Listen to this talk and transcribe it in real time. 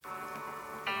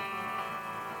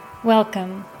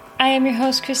Welcome. I am your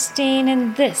host, Christine,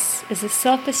 and this is the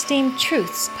Self-Esteem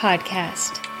Truths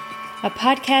Podcast, a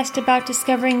podcast about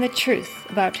discovering the truth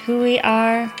about who we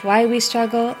are, why we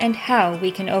struggle, and how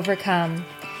we can overcome.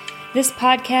 This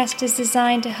podcast is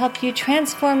designed to help you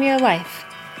transform your life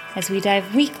as we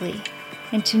dive weekly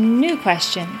into new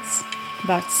questions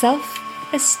about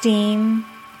self-esteem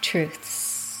truths.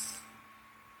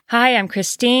 Hi, I'm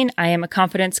Christine. I am a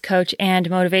confidence coach and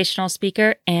motivational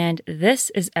speaker, and this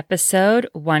is episode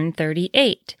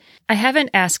 138. I haven't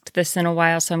asked this in a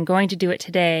while, so I'm going to do it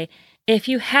today. If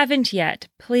you haven't yet,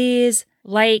 please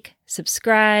like,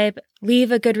 subscribe, leave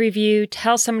a good review,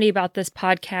 tell somebody about this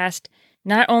podcast.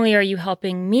 Not only are you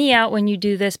helping me out when you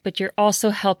do this, but you're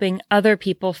also helping other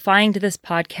people find this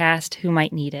podcast who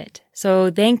might need it. So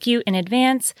thank you in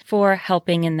advance for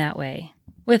helping in that way.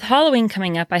 With Halloween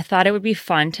coming up, I thought it would be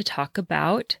fun to talk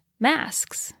about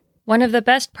masks. One of the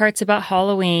best parts about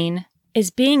Halloween is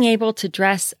being able to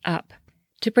dress up,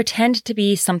 to pretend to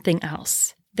be something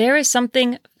else. There is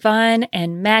something fun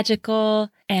and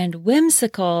magical and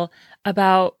whimsical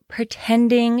about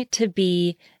pretending to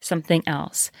be something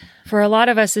else. For a lot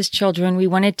of us as children, we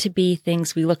wanted to be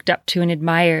things we looked up to and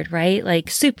admired, right? Like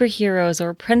superheroes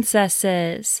or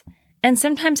princesses. And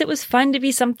sometimes it was fun to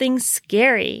be something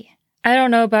scary. I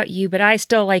don't know about you, but I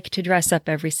still like to dress up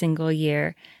every single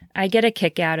year. I get a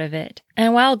kick out of it.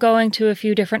 And while going to a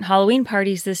few different Halloween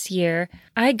parties this year,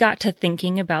 I got to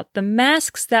thinking about the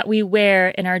masks that we wear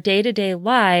in our day-to-day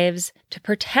lives to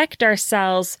protect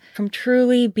ourselves from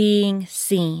truly being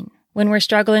seen. When we're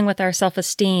struggling with our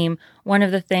self-esteem, one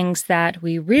of the things that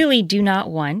we really do not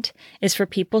want is for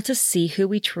people to see who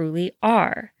we truly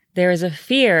are. There is a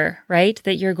fear, right,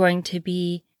 that you're going to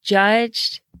be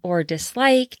judged or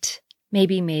disliked,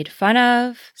 maybe made fun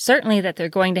of, certainly that they're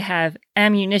going to have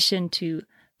ammunition to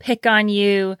pick on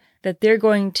you, that they're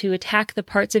going to attack the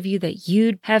parts of you that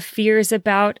you'd have fears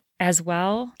about as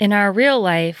well. In our real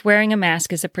life, wearing a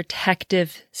mask is a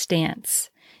protective stance.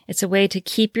 It's a way to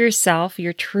keep yourself,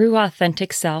 your true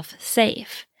authentic self,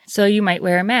 safe. So you might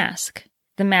wear a mask.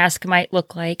 The mask might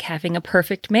look like having a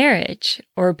perfect marriage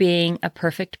or being a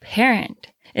perfect parent.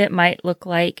 It might look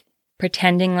like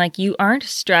pretending like you aren't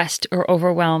stressed or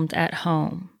overwhelmed at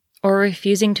home, or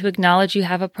refusing to acknowledge you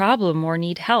have a problem or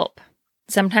need help.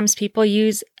 Sometimes people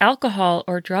use alcohol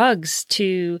or drugs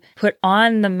to put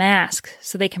on the mask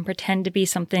so they can pretend to be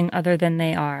something other than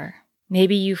they are.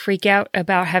 Maybe you freak out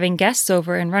about having guests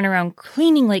over and run around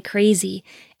cleaning like crazy,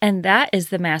 and that is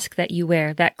the mask that you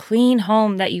wear, that clean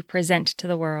home that you present to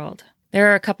the world.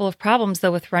 There are a couple of problems,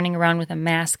 though, with running around with a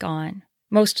mask on.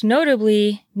 Most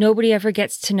notably, nobody ever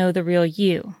gets to know the real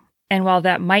you. And while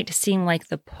that might seem like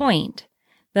the point,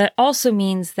 that also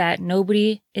means that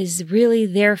nobody is really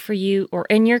there for you or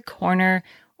in your corner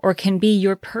or can be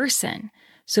your person.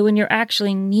 So when you're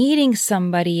actually needing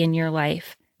somebody in your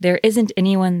life, there isn't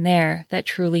anyone there that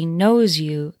truly knows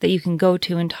you that you can go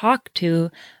to and talk to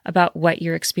about what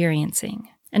you're experiencing.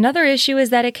 Another issue is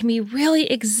that it can be really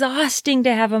exhausting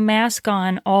to have a mask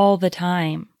on all the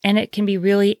time. And it can be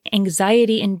really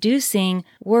anxiety-inducing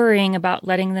worrying about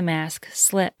letting the mask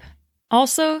slip.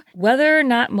 Also, whether or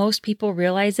not most people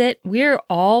realize it, we're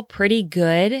all pretty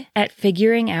good at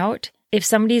figuring out if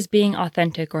somebody's being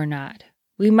authentic or not.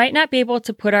 We might not be able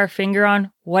to put our finger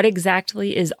on what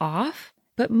exactly is off,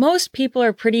 but most people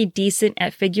are pretty decent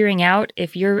at figuring out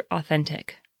if you're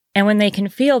authentic. And when they can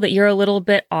feel that you're a little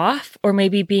bit off or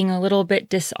maybe being a little bit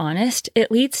dishonest, it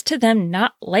leads to them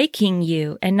not liking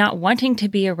you and not wanting to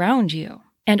be around you.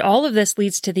 And all of this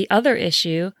leads to the other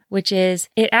issue, which is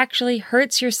it actually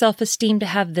hurts your self-esteem to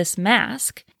have this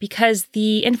mask because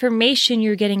the information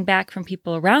you're getting back from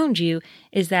people around you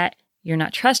is that you're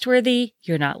not trustworthy,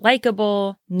 you're not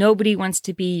likable, nobody wants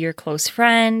to be your close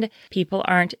friend, people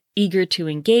aren't eager to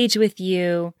engage with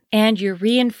you, and you're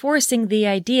reinforcing the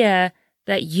idea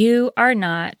that you are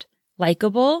not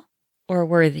likable or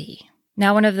worthy.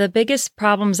 Now, one of the biggest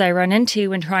problems I run into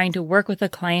when trying to work with a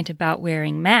client about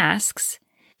wearing masks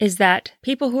is that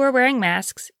people who are wearing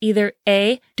masks either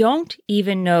A, don't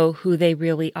even know who they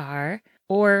really are,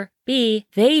 or B,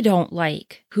 they don't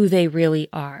like who they really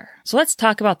are. So let's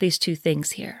talk about these two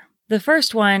things here. The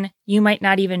first one, you might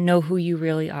not even know who you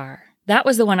really are. That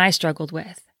was the one I struggled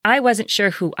with. I wasn't sure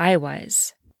who I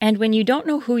was. And when you don't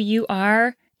know who you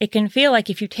are, it can feel like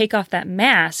if you take off that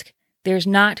mask, there's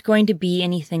not going to be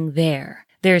anything there.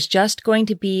 There's just going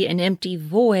to be an empty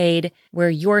void where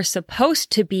you're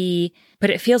supposed to be, but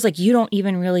it feels like you don't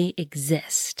even really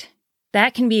exist.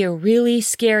 That can be a really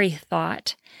scary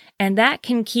thought, and that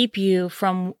can keep you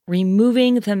from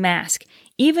removing the mask.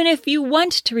 Even if you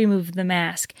want to remove the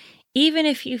mask, even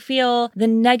if you feel the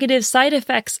negative side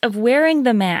effects of wearing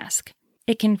the mask.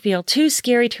 It can feel too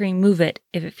scary to remove it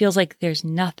if it feels like there's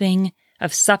nothing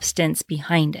of substance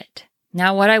behind it.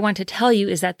 Now, what I want to tell you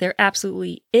is that there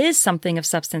absolutely is something of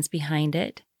substance behind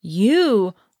it.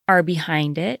 You are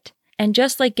behind it. And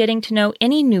just like getting to know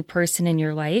any new person in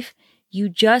your life, you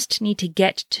just need to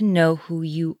get to know who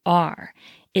you are.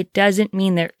 It doesn't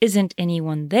mean there isn't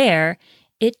anyone there.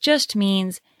 It just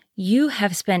means you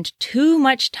have spent too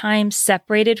much time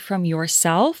separated from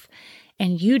yourself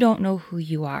and you don't know who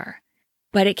you are.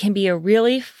 But it can be a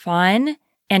really fun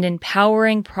and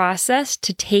empowering process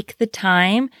to take the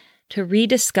time to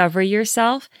rediscover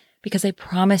yourself, because I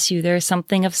promise you there is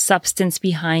something of substance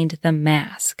behind the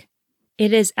mask.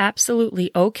 It is absolutely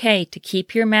okay to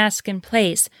keep your mask in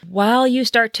place while you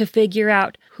start to figure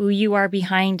out who you are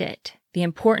behind it. The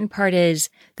important part is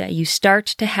that you start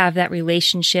to have that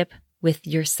relationship with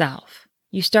yourself.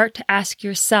 You start to ask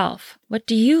yourself, what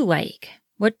do you like?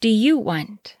 What do you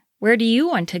want? Where do you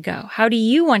want to go? How do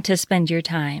you want to spend your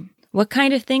time? What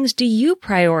kind of things do you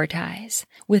prioritize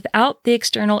without the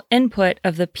external input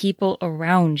of the people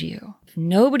around you? If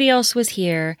nobody else was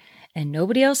here and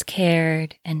nobody else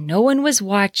cared and no one was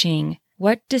watching,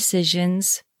 what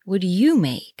decisions would you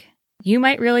make? You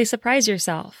might really surprise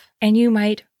yourself and you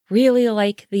might really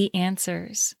like the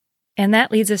answers. And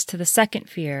that leads us to the second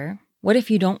fear. What if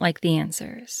you don't like the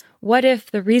answers? What if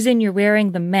the reason you're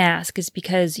wearing the mask is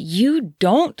because you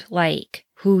don't like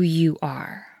who you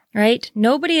are, right?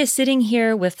 Nobody is sitting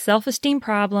here with self-esteem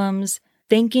problems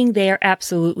thinking they are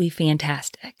absolutely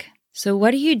fantastic. So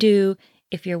what do you do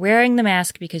if you're wearing the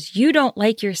mask because you don't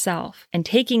like yourself and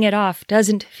taking it off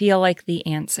doesn't feel like the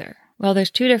answer? Well,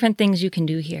 there's two different things you can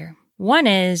do here. One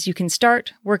is you can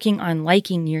start working on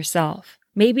liking yourself.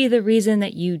 Maybe the reason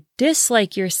that you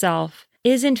dislike yourself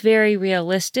isn't very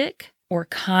realistic or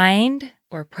kind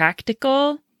or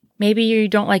practical. Maybe you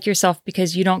don't like yourself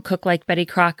because you don't cook like Betty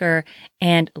Crocker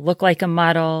and look like a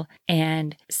model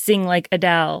and sing like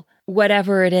Adele,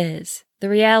 whatever it is. The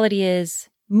reality is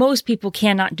most people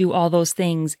cannot do all those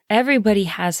things. Everybody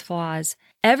has flaws.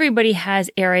 Everybody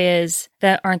has areas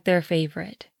that aren't their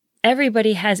favorite.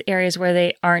 Everybody has areas where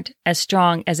they aren't as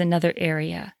strong as another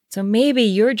area. So maybe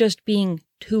you're just being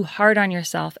too hard on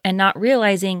yourself and not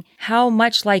realizing how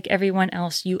much like everyone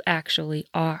else you actually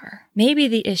are. Maybe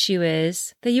the issue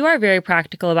is that you are very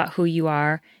practical about who you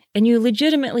are and you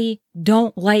legitimately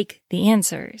don't like the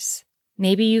answers.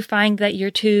 Maybe you find that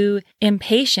you're too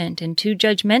impatient and too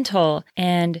judgmental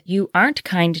and you aren't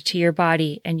kind to your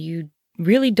body and you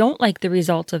really don't like the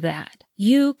results of that.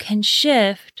 You can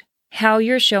shift how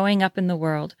you're showing up in the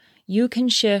world. You can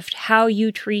shift how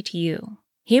you treat you.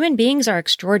 Human beings are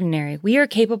extraordinary. We are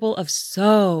capable of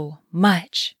so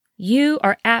much. You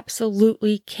are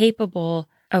absolutely capable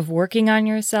of working on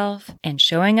yourself and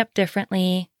showing up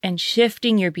differently and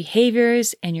shifting your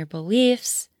behaviors and your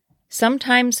beliefs.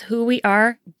 Sometimes who we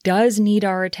are does need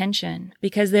our attention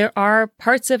because there are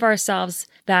parts of ourselves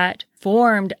that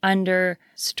formed under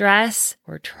stress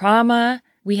or trauma.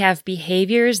 We have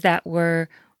behaviors that were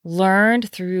learned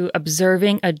through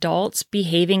observing adults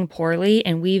behaving poorly,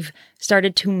 and we've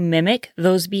started to mimic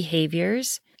those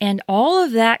behaviors. And all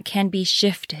of that can be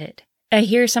shifted. I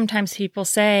hear sometimes people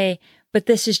say, but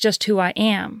this is just who I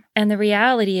am. And the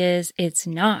reality is it's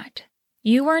not.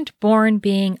 You weren't born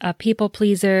being a people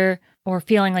pleaser or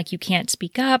feeling like you can't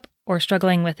speak up or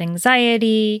struggling with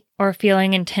anxiety or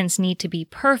feeling intense need to be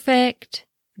perfect.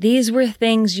 These were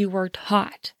things you were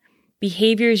taught,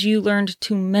 behaviors you learned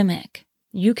to mimic.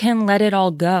 You can let it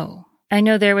all go. I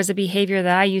know there was a behavior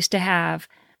that I used to have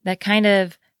that kind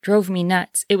of drove me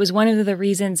nuts. It was one of the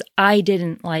reasons I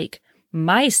didn't like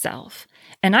myself.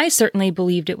 And I certainly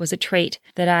believed it was a trait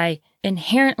that I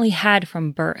inherently had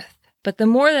from birth. But the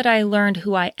more that I learned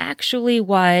who I actually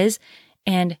was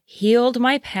and healed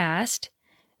my past,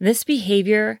 this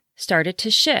behavior started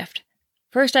to shift.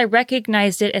 First, I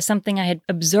recognized it as something I had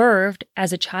observed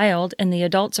as a child in the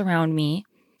adults around me.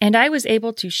 And I was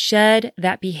able to shed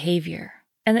that behavior.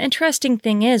 And the interesting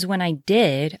thing is, when I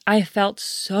did, I felt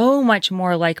so much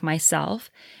more like myself.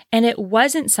 And it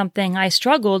wasn't something I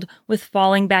struggled with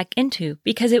falling back into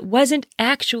because it wasn't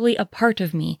actually a part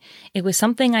of me. It was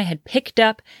something I had picked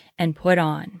up and put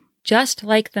on. Just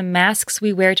like the masks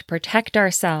we wear to protect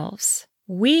ourselves,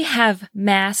 we have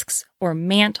masks or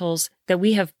mantles that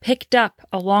we have picked up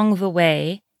along the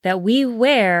way that we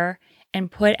wear and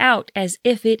put out as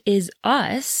if it is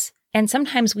us. And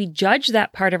sometimes we judge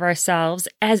that part of ourselves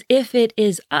as if it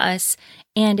is us,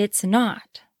 and it's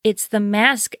not. It's the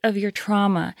mask of your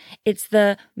trauma. It's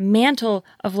the mantle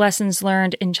of lessons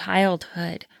learned in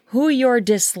childhood. Who you're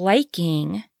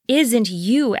disliking isn't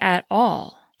you at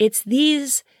all. It's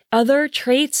these other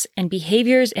traits and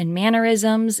behaviors and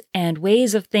mannerisms and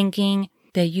ways of thinking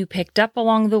that you picked up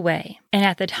along the way. And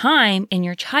at the time in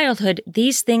your childhood,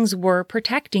 these things were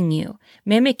protecting you.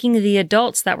 Mimicking the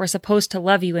adults that were supposed to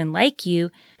love you and like you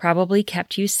probably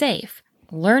kept you safe.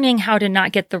 Learning how to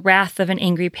not get the wrath of an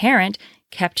angry parent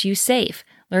kept you safe.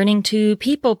 Learning to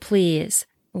people please.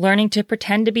 Learning to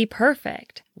pretend to be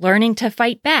perfect. Learning to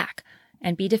fight back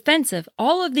and be defensive.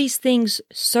 All of these things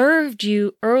served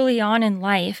you early on in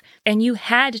life, and you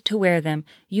had to wear them.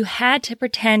 You had to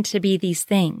pretend to be these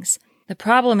things. The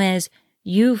problem is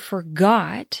you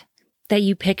forgot that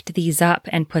you picked these up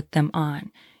and put them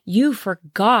on. You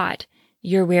forgot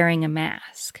you're wearing a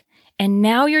mask. And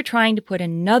now you're trying to put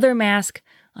another mask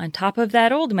on top of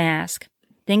that old mask,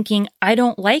 thinking, I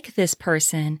don't like this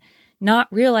person, not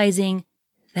realizing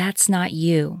that's not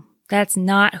you. That's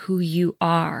not who you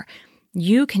are.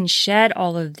 You can shed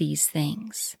all of these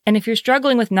things. And if you're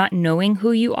struggling with not knowing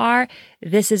who you are,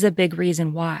 this is a big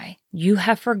reason why. You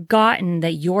have forgotten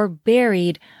that you're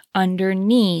buried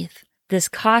underneath this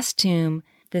costume,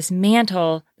 this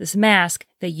mantle, this mask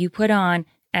that you put on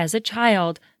as a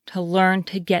child to learn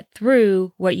to get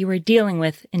through what you were dealing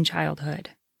with in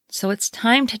childhood. So it's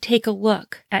time to take a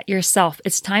look at yourself.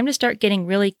 It's time to start getting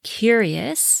really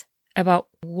curious about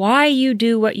why you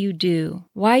do what you do,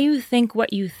 why you think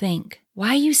what you think,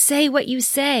 why you say what you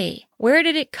say. Where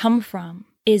did it come from?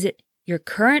 Is it your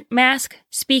current mask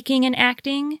speaking and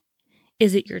acting?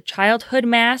 Is it your childhood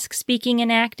mask speaking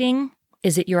and acting?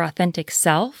 Is it your authentic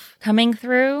self coming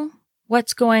through?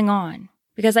 What's going on?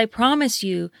 Because I promise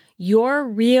you, your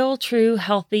real, true,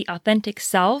 healthy, authentic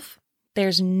self,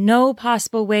 there's no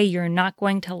possible way you're not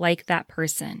going to like that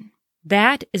person.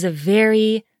 That is a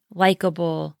very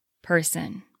likable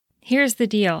person. Here's the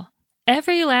deal.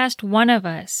 Every last one of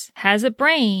us has a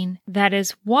brain that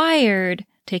is wired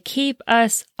to keep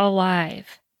us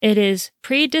alive. It is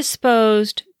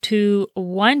predisposed to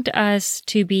want us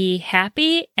to be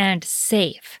happy and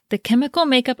safe. The chemical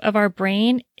makeup of our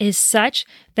brain is such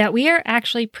that we are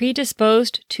actually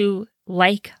predisposed to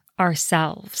like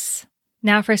ourselves.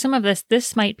 Now, for some of us,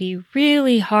 this might be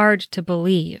really hard to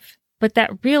believe, but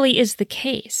that really is the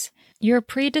case. You're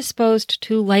predisposed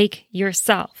to like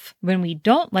yourself. When we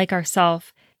don't like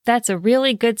ourselves, that's a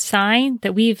really good sign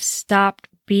that we've stopped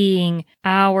being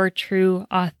our true,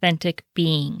 authentic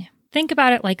being. Think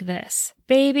about it like this.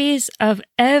 Babies of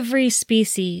every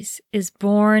species is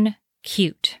born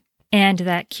cute. And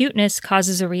that cuteness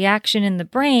causes a reaction in the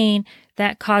brain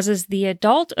that causes the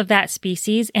adult of that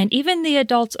species and even the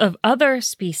adults of other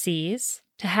species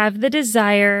to have the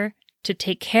desire to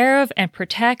take care of and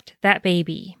protect that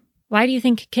baby. Why do you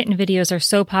think kitten videos are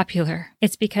so popular?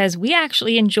 It's because we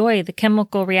actually enjoy the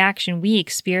chemical reaction we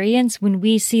experience when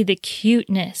we see the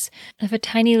cuteness of a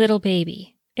tiny little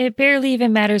baby. It barely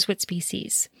even matters what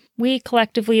species. We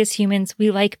collectively as humans,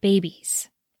 we like babies.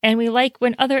 And we like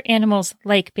when other animals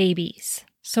like babies.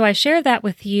 So I share that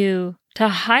with you to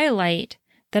highlight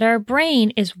that our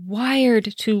brain is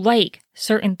wired to like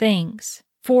certain things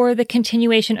for the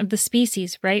continuation of the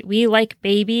species, right? We like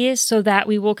babies so that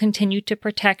we will continue to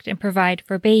protect and provide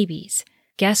for babies.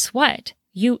 Guess what?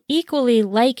 You equally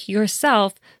like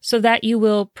yourself so that you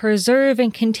will preserve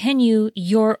and continue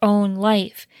your own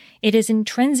life. It is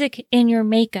intrinsic in your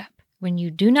makeup. When you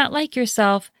do not like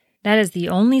yourself, that is the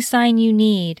only sign you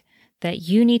need that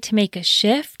you need to make a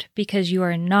shift because you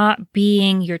are not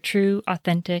being your true,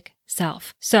 authentic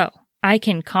self. So I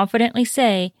can confidently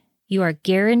say you are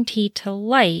guaranteed to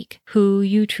like who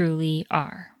you truly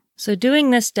are. So doing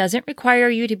this doesn't require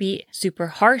you to be super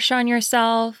harsh on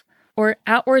yourself or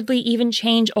outwardly even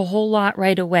change a whole lot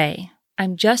right away.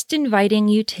 I'm just inviting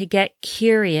you to get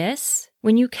curious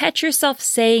when you catch yourself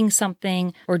saying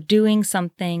something or doing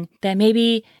something that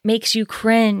maybe makes you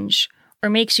cringe or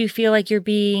makes you feel like you're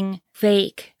being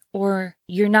fake or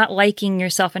you're not liking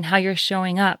yourself and how you're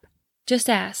showing up. Just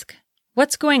ask,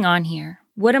 what's going on here?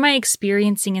 What am I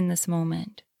experiencing in this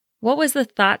moment? What was the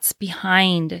thoughts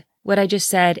behind what I just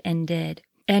said and did?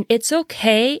 And it's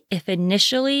okay if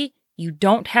initially you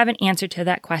don't have an answer to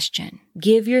that question.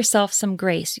 Give yourself some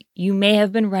grace. You may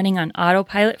have been running on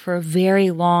autopilot for a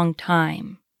very long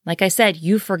time. Like I said,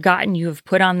 you've forgotten you have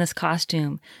put on this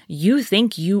costume. You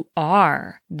think you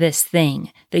are this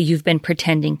thing that you've been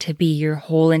pretending to be your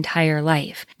whole entire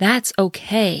life. That's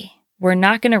okay. We're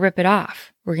not going to rip it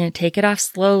off. We're going to take it off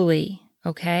slowly.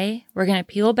 Okay? We're going to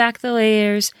peel back the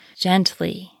layers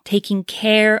gently, taking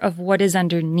care of what is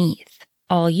underneath.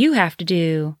 All you have to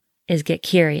do is get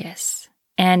curious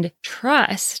and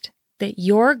trust that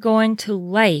you're going to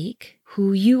like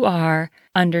who you are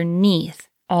underneath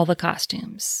all the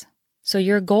costumes. So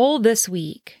your goal this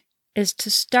week is to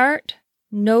start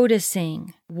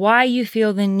noticing why you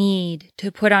feel the need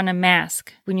to put on a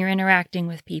mask when you're interacting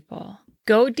with people.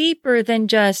 Go deeper than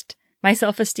just, my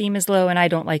self-esteem is low and I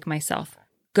don't like myself.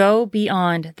 Go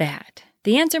beyond that.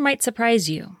 The answer might surprise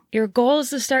you. Your goal is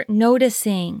to start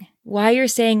noticing why you're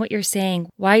saying what you're saying,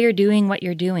 why you're doing what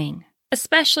you're doing.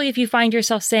 Especially if you find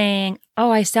yourself saying,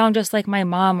 oh, I sound just like my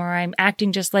mom or I'm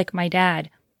acting just like my dad.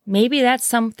 Maybe that's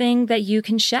something that you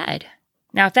can shed.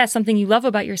 Now, if that's something you love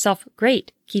about yourself,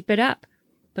 great, keep it up.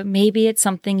 But maybe it's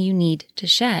something you need to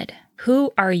shed.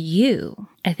 Who are you?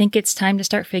 I think it's time to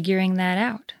start figuring that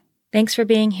out. Thanks for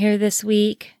being here this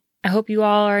week. I hope you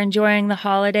all are enjoying the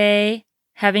holiday,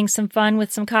 having some fun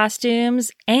with some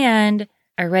costumes, and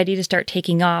are ready to start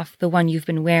taking off the one you've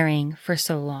been wearing for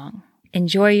so long.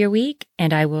 Enjoy your week,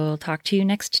 and I will talk to you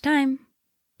next time.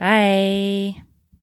 Bye.